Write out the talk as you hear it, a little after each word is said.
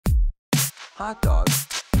hot dogs,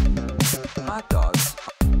 hot dogs,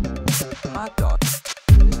 hot dogs, hot dog,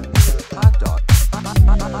 hot dogs, hot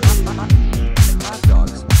dog, hot dogs, hot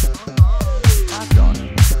dog,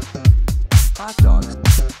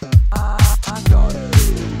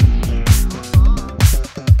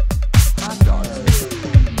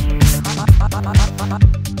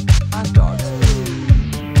 hot dogs,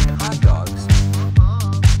 hot dogs, hot dogs,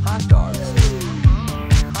 hot dogs,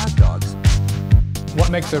 hot dogs. What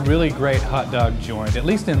makes a really great hot dog joint, at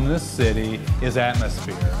least in this city, is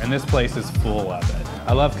atmosphere, and this place is full of it.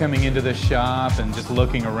 I love coming into this shop and just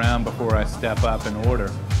looking around before I step up and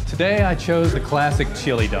order. Today I chose the classic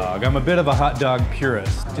chili dog. I'm a bit of a hot dog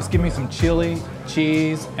purist. Just give me some chili,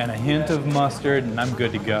 cheese, and a hint of mustard, and I'm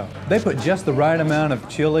good to go. They put just the right amount of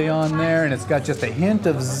chili on there, and it's got just a hint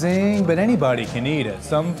of zing, but anybody can eat it.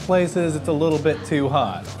 Some places it's a little bit too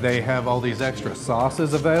hot. They have all these extra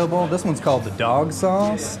sauces available. This one's called the dog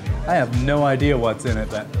sauce. I have no idea what's in it,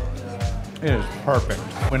 but it is perfect.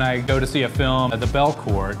 When I go to see a film at the Bell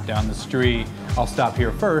Court down the street, I'll stop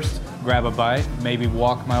here first, grab a bite, maybe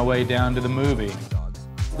walk my way down to the movie.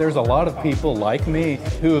 There's a lot of people like me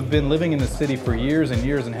who have been living in the city for years and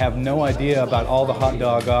years and have no idea about all the hot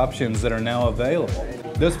dog options that are now available.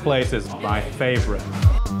 This place is my favorite.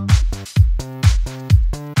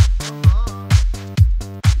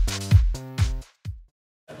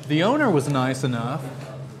 The owner was nice enough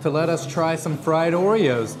to let us try some fried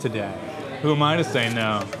Oreos today. Who am I to say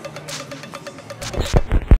no?